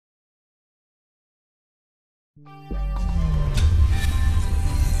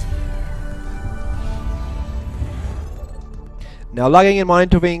Now, logging and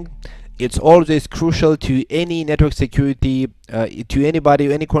monitoring, it's always crucial to any network security, to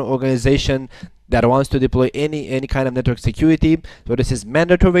anybody, any organization that wants to deploy any kind of network security. So this is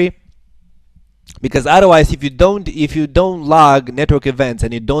mandatory, because otherwise, if you don't log network events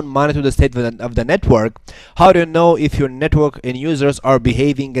and you don't monitor the state of the network, how do you know if your network and users are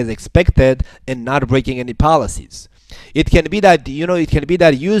behaving as expected and not breaking any policies? It can be that, it can be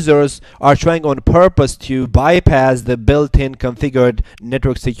that users are trying on purpose to bypass the built-in configured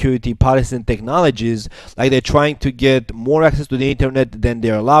network security policies and technologies, like they're trying to get more access to the internet than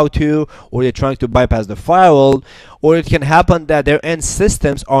they're allowed to, or they're trying to bypass the firewall. Or it can happen that their end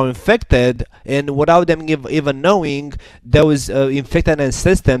systems are infected, and without them even knowing, those infected end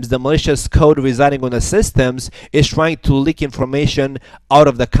systems, the malicious code residing on the systems, is trying to leak information out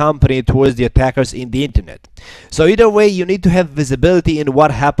of the company towards the attackers in the internet. So either way, you need to have visibility in what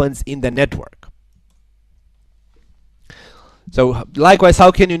happens in the network. So likewise,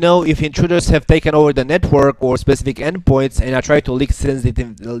 how can you know if intruders have taken over the network or specific endpoints and are trying to leak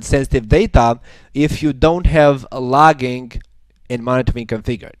sensitive data if you don't have a logging and monitoring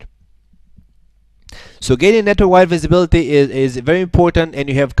configured? So getting network-wide visibility is very important, and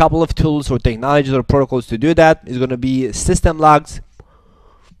you have a couple of tools or technologies or protocols to do that. It's going to be system logs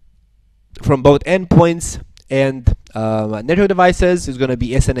from both endpoints and network devices. It's going to be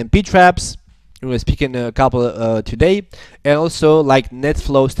SNMP traps. We're going to speak in a couple today, and also like net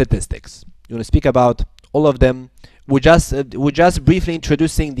flow statistics. We're going to speak about all of them. We're just briefly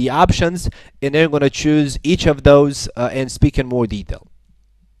introducing the options, and then we're going to choose each of those and speak in more detail.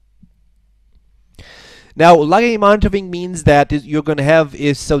 Now, logging and monitoring means that you're going to have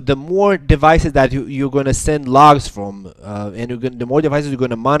so the more devices that you're going to send logs from, and the more devices you're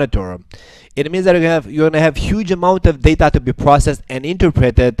going to monitor, it means that you're going to have huge amount of data to be processed and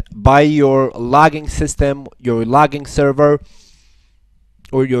interpreted by your logging system, your logging server,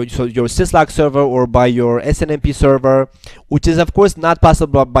 or your syslog server, or by your SNMP server, which is of course not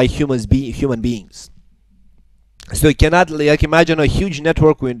possible by human beings. So you cannot, like, imagine a huge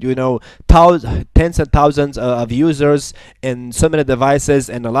network with tens and thousands of users and so many devices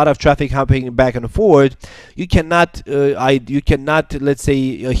and a lot of traffic happening back and forth. You cannot, let's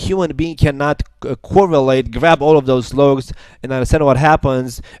say, a human being cannot grab all of those logs and understand what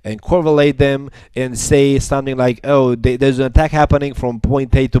happens and correlate them and say something like, oh, there's an attack happening from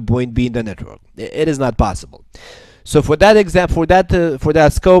point A to point B in the network. It is not possible. So for that example, for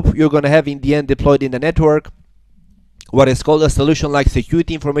that scope, you're going to have in the end deployed in the network what is called a solution like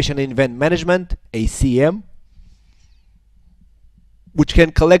Security Information and Event Management, ACM, which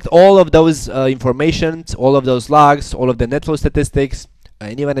can collect all of those information, all of those logs, all of the netflow statistics,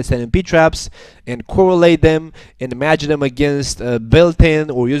 and even SNMP traps, and correlate them and match them against built-in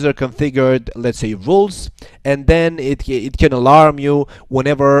or user-configured, let's say, rules, and then it can alarm you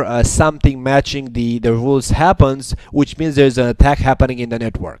whenever something matching the rules happens, which means there's an attack happening in the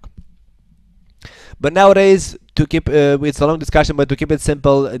network. But nowadays, to keep it's a long discussion, but to keep it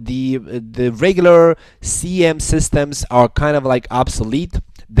simple, the regular CM systems are kind of like obsolete.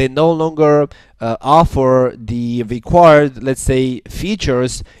 They no longer offer the required, let's say,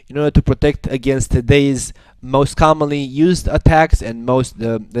 features in order to protect against today's most commonly used attacks and most,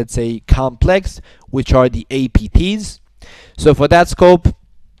 let's say, complex, which are the APTs. So for that scope,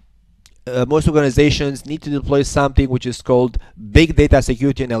 most organizations need to deploy something which is called Big Data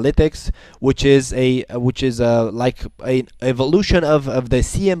Security Analytics, which is like an evolution of the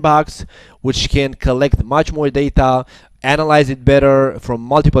CM box, which can collect much more data, analyze it better from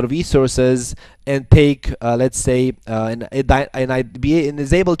multiple resources, and take, let's say, and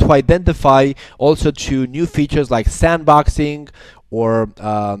is able to identify also to new features like sandboxing or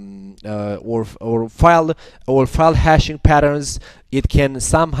file hashing patterns. It can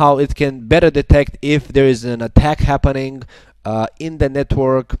better detect if there is an attack happening in the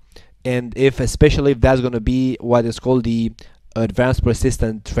network, and especially if that's going to be what is called the advanced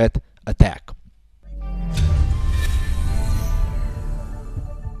persistent threat attack.